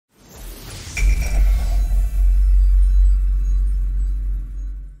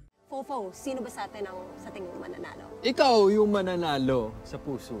Fofo, sino ba sa atin ang sa tingin mo mananalo? Ikaw yung mananalo sa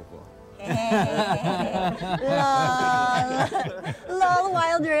puso ko. Lol. Lol,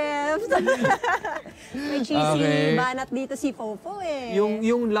 Wild Rift. May cheesy banat dito si Fofo eh.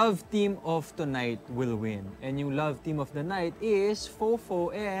 Yung love team of tonight will win. And yung love team of the night is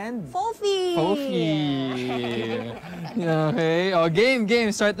Fofo and... Fofi! Fofi! Okay. Oh, game.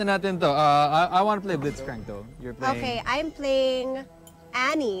 Start na natin to. I want to play Blitzcrank though. You're playing... Okay, I'm playing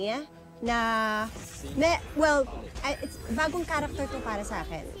Annie na... well, it's bagong character to para sa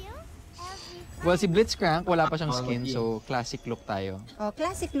akin. Well, si Blitzcrank, wala pa siyang skin, so classic look tayo. Oh,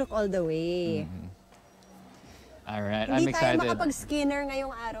 classic look all the way. Alright, I'm excited. Hindi tayo makapag-skinner ngayong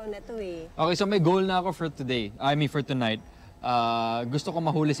araw na to eh. Okay, so may goal na ako for today. For tonight. Gusto ko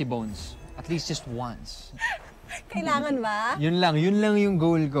mahuli si Bones. At least just once. Kailangan ba? Yun lang yung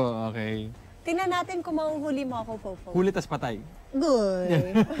goal ko, okay? Tingnan natin kung mahuhuli mo ako, Fofo. Huli tas patay.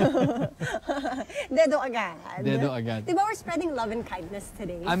 Good. Dedo agad. Dedo agad. Diba we're spreading love and kindness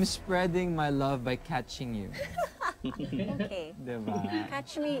today? I'm spreading my love by catching you. Okay. Diba?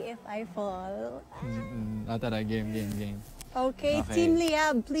 Catch me if I fall. Tara, game. Okay, Team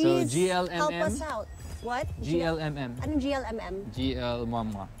Liyab, please GLMM? help us out. What? GLMM. Anong GLMM? GL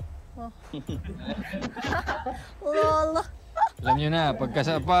Mama. Lol. Alam nyo na,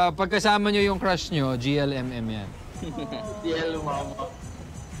 pagkasama nyo yung crush nyo, GLMM yan. GL Mama.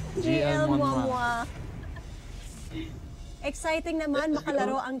 GL Mama. Exciting naman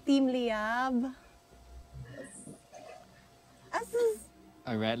makalaro ang Team Liyab.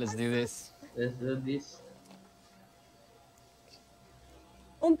 Alright, let's do this. Let's do this.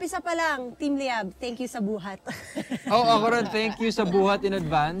 Umpisa pa lang, Team Liyab, thank you sa buhat. Ako rin, thank you sa buhat in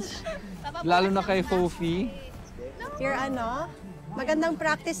advance. Lalo na kay Fofi. Your magandang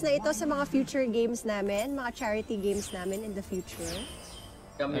practice na ito sa mga future games namin, mga charity games namin in the future.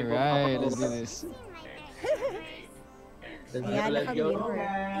 Alright, let's do this. Ayan, naka-gamer.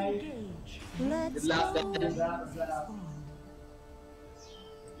 Let's go.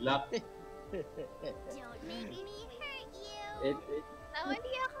 Lock. Don't make me hurt you.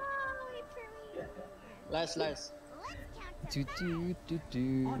 Nawali ako. Wait for me. Last. Let's count down.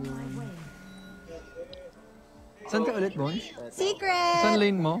 Saan ka ulit, Bones? Secret! Saan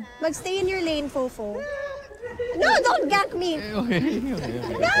lane mo? Magstay in your lane, Fofo. No, don't gank me! Okay.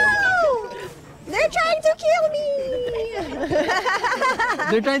 No! They're trying to kill me!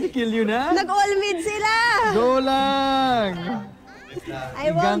 They're trying to kill you na? Nag-all mid sila! Go lang!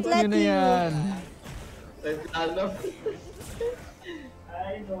 I won't let na you. yan. I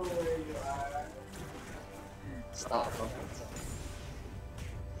know where you are. Stop.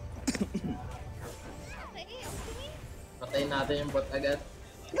 Patayin natin yung bot agad.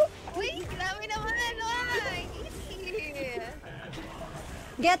 Uy, grabe naman. Easy.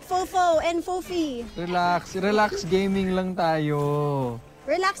 Get Fofo and Fofi. Relax gaming lang tayo.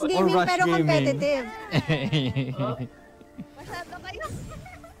 Relax gaming rush pero gaming. competitive. Masyado kayo.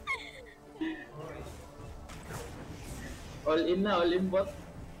 All in na, all in bot.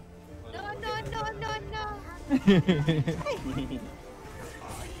 No.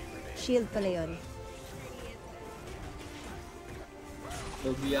 Shield pala yun.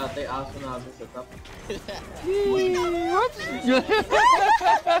 Lugi yata yung aso namin sa top. What?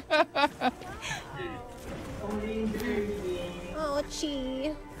 Oh, chi.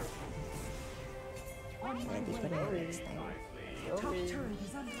 Ready pa na yun next time.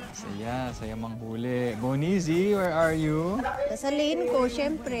 Saya manghuli. Bonizi, where are you? Nasa lane ko,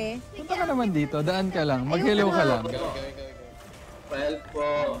 syempre. Punta ka naman dito, daan ka lang, mag-hello ka lang. Well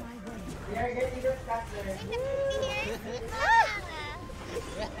po.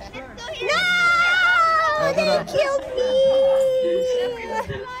 No! They killed me!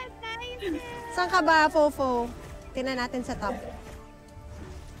 Saan ka ba, Fofo? Tingnan natin sa top.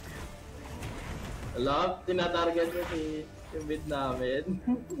 Love, tinatarget mo si yung mid namin.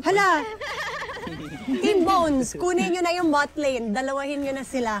 Hala! Team Bones, kunin nyo na yung bot lane. Dalawahin nyo na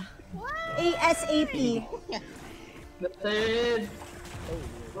sila. ASAP. Natin!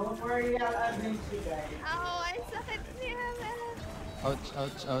 Oh, ang sakit niya.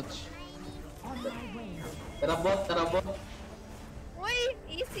 Ouch. Tara bot. Uy,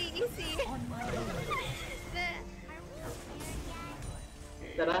 easy.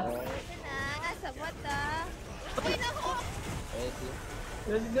 Tara. Sa bata. Uy, naku!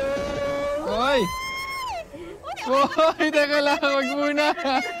 Let's go! Hoy! Hoy, teka lang, wag muna.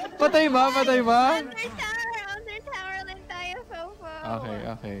 Patay ba? Under tower lang tayo, Fofo.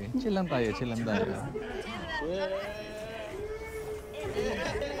 Okay. Chill lang tayo.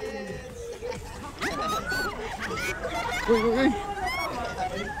 Uy.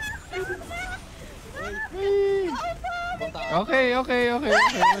 Okay.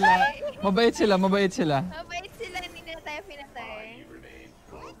 Wala. Mabait sila. Mabait sila, hindi nila tayo pinatay.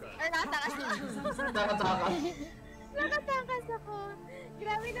 Or Nakatakas. nakatakas ako.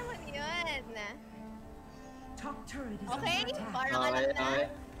 Grabe naman yun. Okay, parang alam na.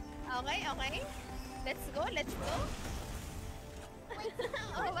 Okay. Let's go.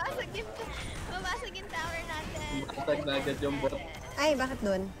 Mabasag yung tower natin. Matag na agad yung bot. Ay, bakit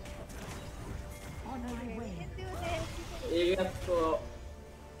dun? We can do this. Ingat po.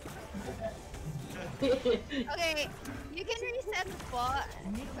 Okay, you can reset po.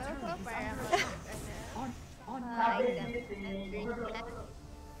 So, para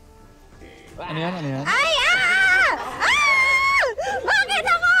Ano yan? Ay! Bakit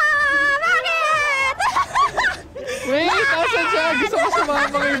ako? Bakit? Wait! Asan siya? Gusto ko sumama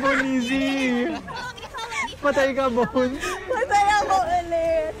kay Bonizy. Patay ka, Bones. Patay ako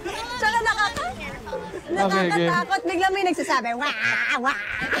ulit. Tsaka nakakatakot. Bigla may nagsasabi, wah!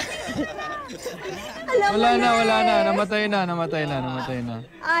 Alam mo Wala na. Namatay na.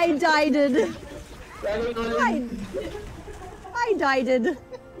 I died.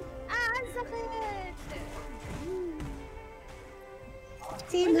 ang sakit.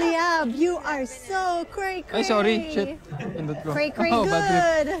 Team Liyab, you are so cray. Ay, sorry. Shit. Pindot ko. Cray Oh, bad trip.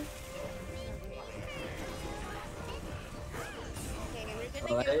 good. Okay, we're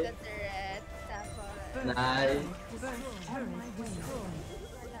gonna use the turret. Tapos, Nice.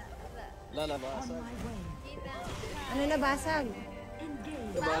 Ano nabasag?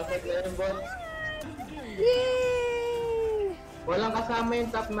 Nabasag na yung bot. Yay! Walang kasama yung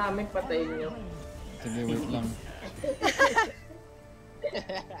top namin, patayin nyo. Sige, wait lang.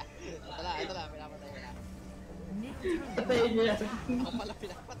 Patayin nyo yan.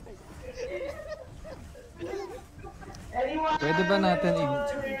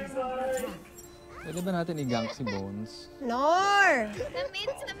 Pwede ba natin i-gank si Bones? Nor!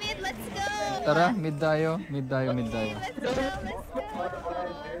 sa mid, let's go! Tara, mid tayo. Let's go!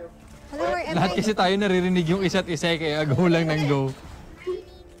 Hello, where am Lahat I? kasi tayo naririnig yung isa't isa kaya go lang ng go.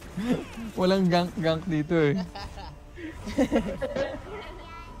 Walang gank dito eh.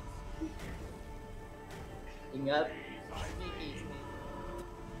 Ingat.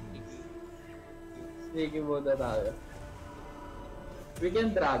 Sneaky muna tayo.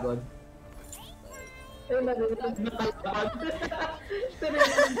 Weekend Dragon. Ay, narinig na tayo.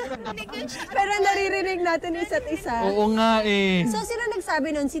 Pero naririnig natin isa't isa. Oo nga eh. So, sino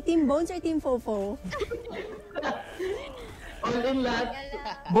nagsabi nun? Si Team Bones or Team Fofo? All in lahat.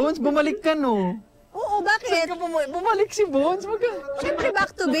 Bones, bumalik ka no. Oo, bakit? Bumalik si Bones. Siyempre,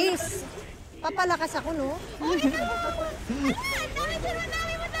 back to base. Papalakas ako, no?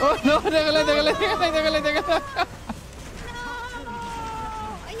 Oh no, teka lang.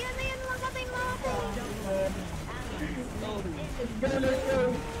 Ayan, makatay.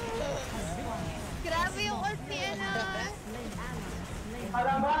 Grabe yung ult ni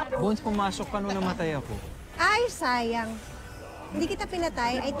Bones, pumasok ka nung namatay ako. Ay, sayang. Hindi kita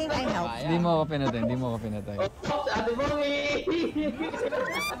pinatay. I think I helped. Hindi mo ako pinatay. Ate Bongi!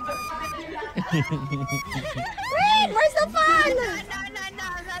 Wait, where's the fun? No,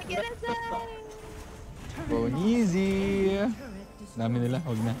 get aside! Bonizy. Dami nila,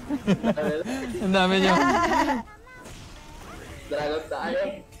 huwag na. Ang dami niyo. Dragon tayo.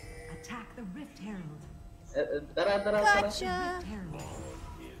 Tara. Gotcha.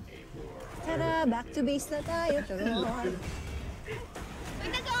 Tara, back to base na tayo. Uy,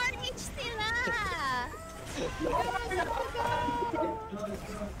 nag-RH sila!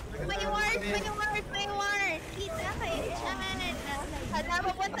 May ward! Kita kayo dyan! Hala,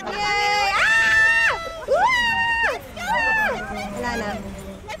 papunta ka Yay! kami! Ah! Woo! Let's go! Wala na.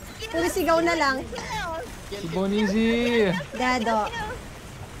 Let's kill! Puro sigaw na lang. Si Bonizy. Dado.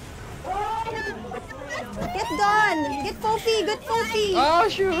 Get done! Get Fofi! Get Fofi! Oh,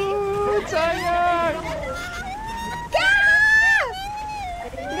 shoot! Sayang! Ah!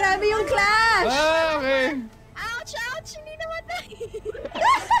 Grabe yung clash! Ah, okay. Ouch! Hindi namatay!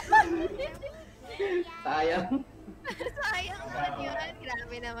 Sayang. Sayang naman yun.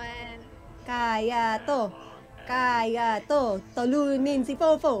 Grabe naman. Kaya to. Talunin si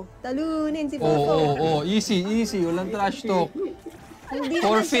Fofo. Oo. Easy. Walang trash talk. Hindi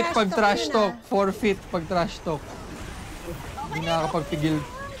Forfeit naman pag trash yun, talk. Forfeit pag trash talk. Hindi nakakapagpigil.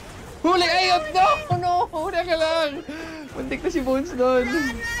 Huli! Ayot! No! Huli ka lang! Muntik na si Bones doon.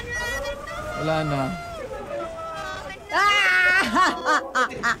 Wala na.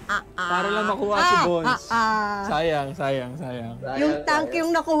 Para lang makuha si Bones. Sayang. Yung tank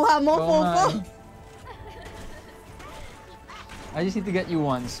yung nakuha mo, Oo Fofo. nga I just need to get you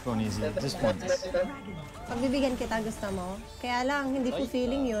once, Ponizi. Just once. Pagbibigyan kita, gusto mo? Kaya lang, hindi ko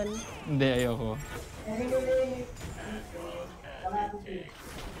feeling yun. Hindi, ayoko.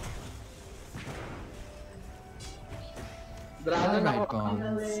 Dragon Alright, ako.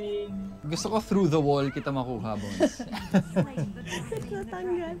 Pons. Gusto ko through the wall kita makuha, Bones.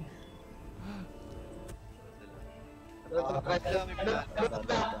 Natanggal.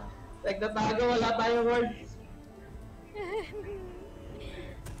 Nagtatago, wala tayong words.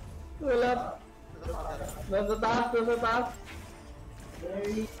 Wala. Nasa taas, nasa taas.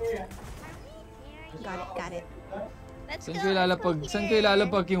 Got it. Let's Saan go. ko ilalapag, saan ko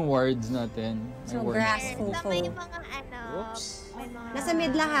ilalapag yung wards natin? May So, wards. grass Sa Fofo. may mga ano, may mga... Nasa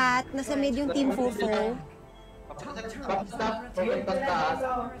mid lahat. Nasa mid yung team Fofo. Stop, papuntang taas.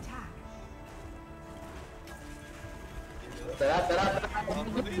 Tara, tara, tara.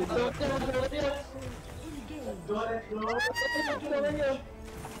 Ang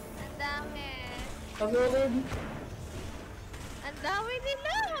dami. Pagulin. Ang dami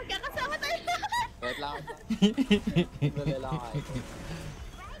nila. Magkakasama tayo lahat. Wait lang. Dali lang ako.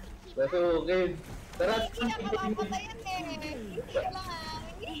 Basukin. Tara, Hindi na mapapatayan eh. Hindi lang.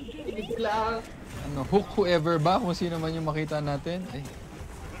 hindi lang. Ano, hook whoever ba? Kung sino man yung makita natin. Ay.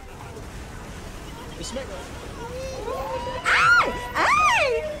 Ay!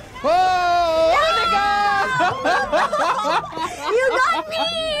 Oh! Ano ka? You got me!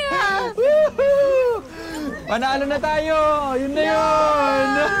 Woohoo! Panalo na tayo! Yun na yun!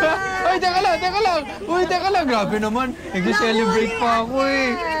 Ay, teka lang, teka lang! Uy, teka lang! Grabe naman! Nag-celebrate pa ako eh!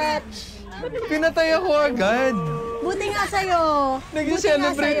 Pinatay ako agad! Buti nga sa'yo.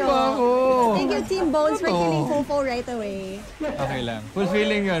 Nag-celebrate pa ako! Thank you, Team Bones, for Ano to? killing Fofo right away. Okay lang.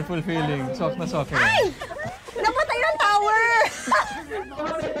 Fulfilling yun, fulfilling. Soft na soft yun. Ay! Napatay yung tower!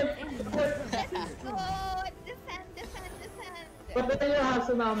 Let's go. Descend, descend, descend. Patay yung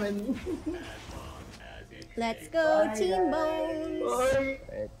haso namin. Let's go, Team Bones! Oy.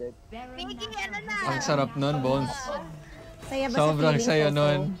 Miggy, ano na? Ang sarap nun, Bones. Saya ba Sobrang sa feeling, saya Fofo?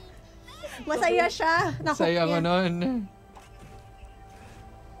 nun. Masaya siya. Nahook Saya ko niya. nun.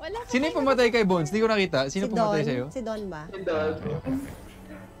 Wala pa Sino yung pumatay kay Bones? Di ko nakita. Sino Si pumatay Don. sa'yo? Si Don ba?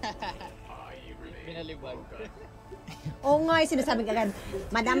 Pinalibag. Oo nga, yung sinasabi ka agad,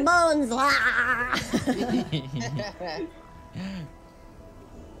 Madam Bones! Wah!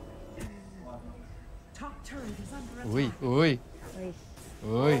 Uy, uy,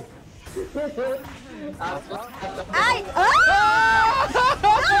 uy. Ay! Ah!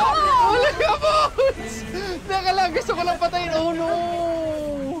 Wala ka, Bones! Teka lang, gusto ko lang patayin. Oh no!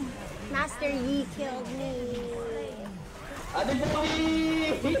 Master Yi killed me. Ate Fofi!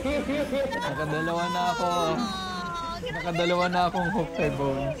 Nakadalawa na ako. Nakadalawa na akong hook kay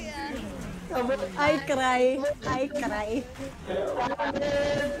Bones. I cry. I cry.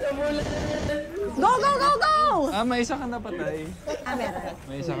 Go, go, go, go! Ah, may isa ka napatay. Ah, meron.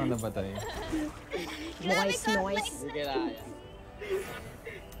 May isa ka napatay. Noise, noise. Sige na.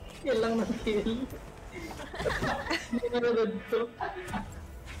 Kill lang ng kill. Meron to.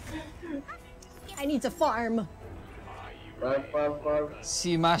 I need to farm. Farm.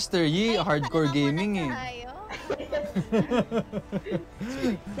 Si Master Yi, hardcore gaming eh. tayo.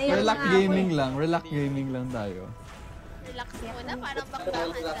 Naiyak Relax na ako gaming eh. lang, relax gaming lang tayo. Relax muna, parang bakbakan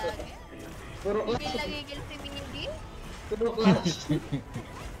lagi. Puro Hindi clash. nagigil si Miggy. Puro clash.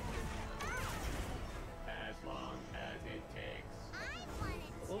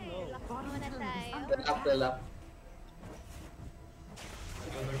 Relax muna tayo. Relax.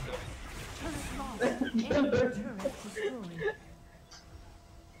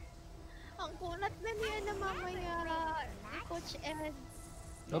 Ang kunat na niya na mamaya ni Coach Ed.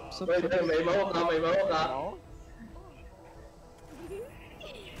 Oops, oops, Wait, oops. may mahok ka, may mahok ka.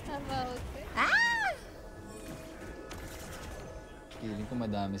 About it. Ah! Feeling ko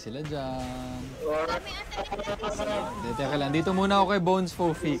madami sila dyan. Kami ang Hindi, teka lang. Dito muna ako kay Bones,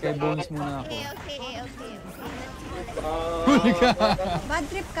 Fofi. Kay Bones muna ako. Okay. Huli ka! Bad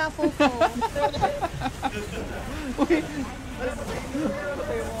trip ka, Fofo.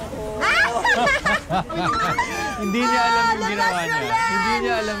 Hindi niya alam yung ginawa niya. Hindi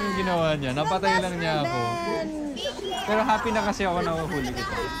niya alam yung ginawa niya. Napatay lang niya ako. Pero happy na kasi ako na uhuli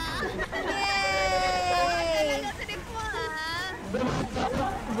kita. Yay! Trip mo ha.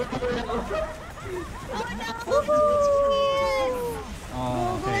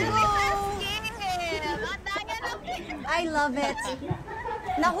 Oh, okay. I love it.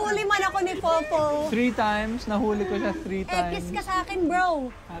 Nahuli man ako ni Fofo. 3 times. Nahuli ko siya 3 times. Ekis ka sa akin, bro.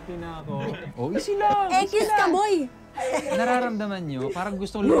 Happy na ako. Oh, easy lang. Ekis ka, boy. Nararamdaman nyo, parang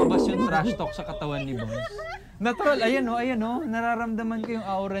gustong lumabas yung trash talk sa katawan ni Bones. Natural, ayan o. Nararamdaman ko yung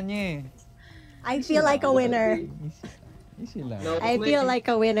aura niya eh. I feel like a winner. Easy lang. I feel like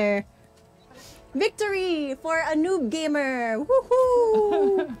a winner. Victory for a noob gamer!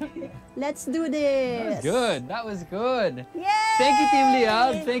 Woohoo! Let's do this! That was good. Yay! Thank you, Team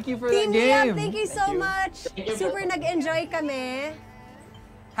Liyab. Thank you for Team that game. Liyab, thank you so much. Super nag-enjoy kami.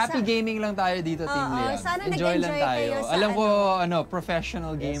 Happy gaming lang tayo dito, Team Liyab. Sana Enjoy lang nag-enjoy tayo. kayo sa Alam ko,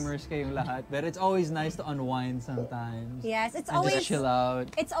 professional gamers kayong lahat. But it's always nice to unwind sometimes. Yes, it's and always just chill out.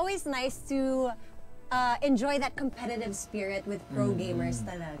 It's always nice to enjoy that competitive spirit with pro gamers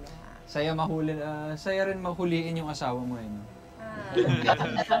talaga. Saya rin mahuliin yung asawa mo eh. No?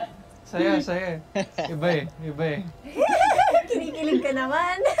 Saya. Iba eh. Kinikilig ka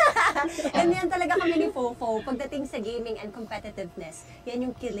naman. And yan talaga kami ni Fofo. Pagdating sa gaming and competitiveness, yan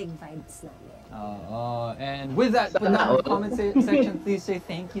yung kilig vibes namin. And with that, put down in the comment section, please say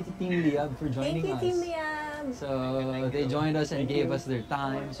thank you to Team Liyab for joining us. Thank you, Team Liyab. So they joined us and gave us their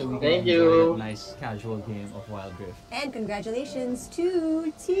time so we can Thank enjoy you. a nice casual game of Wild Rift. And congratulations to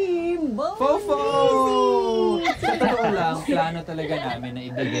Team Fofo! Sa totoo lang, plano talaga namin na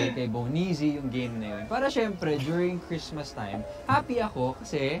ibigay kay Bonizi yung game na yun. Para syempre, during Christmas time, happy ako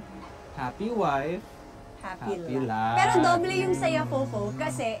kasi happy wife, Happy happy life. life. Pero doble yung saya, Fofo,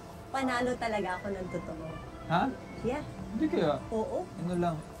 kasi panalo talaga ako ng totoo. Ha? Yeah. Hindi kaya. Oo. Ano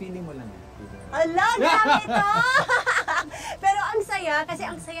lang, feeling mo lang yan. Ala, grabe to! Pero ang saya, kasi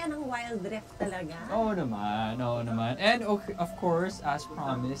ang saya ng Wild Rift talaga. Oo naman. And of course, as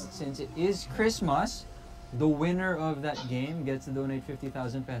promised, since it is Christmas, the winner of that game gets to donate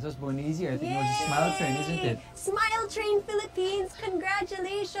 50,000 pesos. Bonizi, I think it was a Smile Train, isn't it? Smile Train Philippines,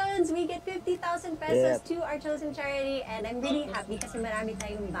 congratulations! We get 50,000 pesos to our chosen charity, and I'm really happy kasi marami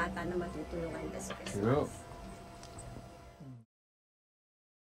tayong bata na matutulungan this Christmas. True.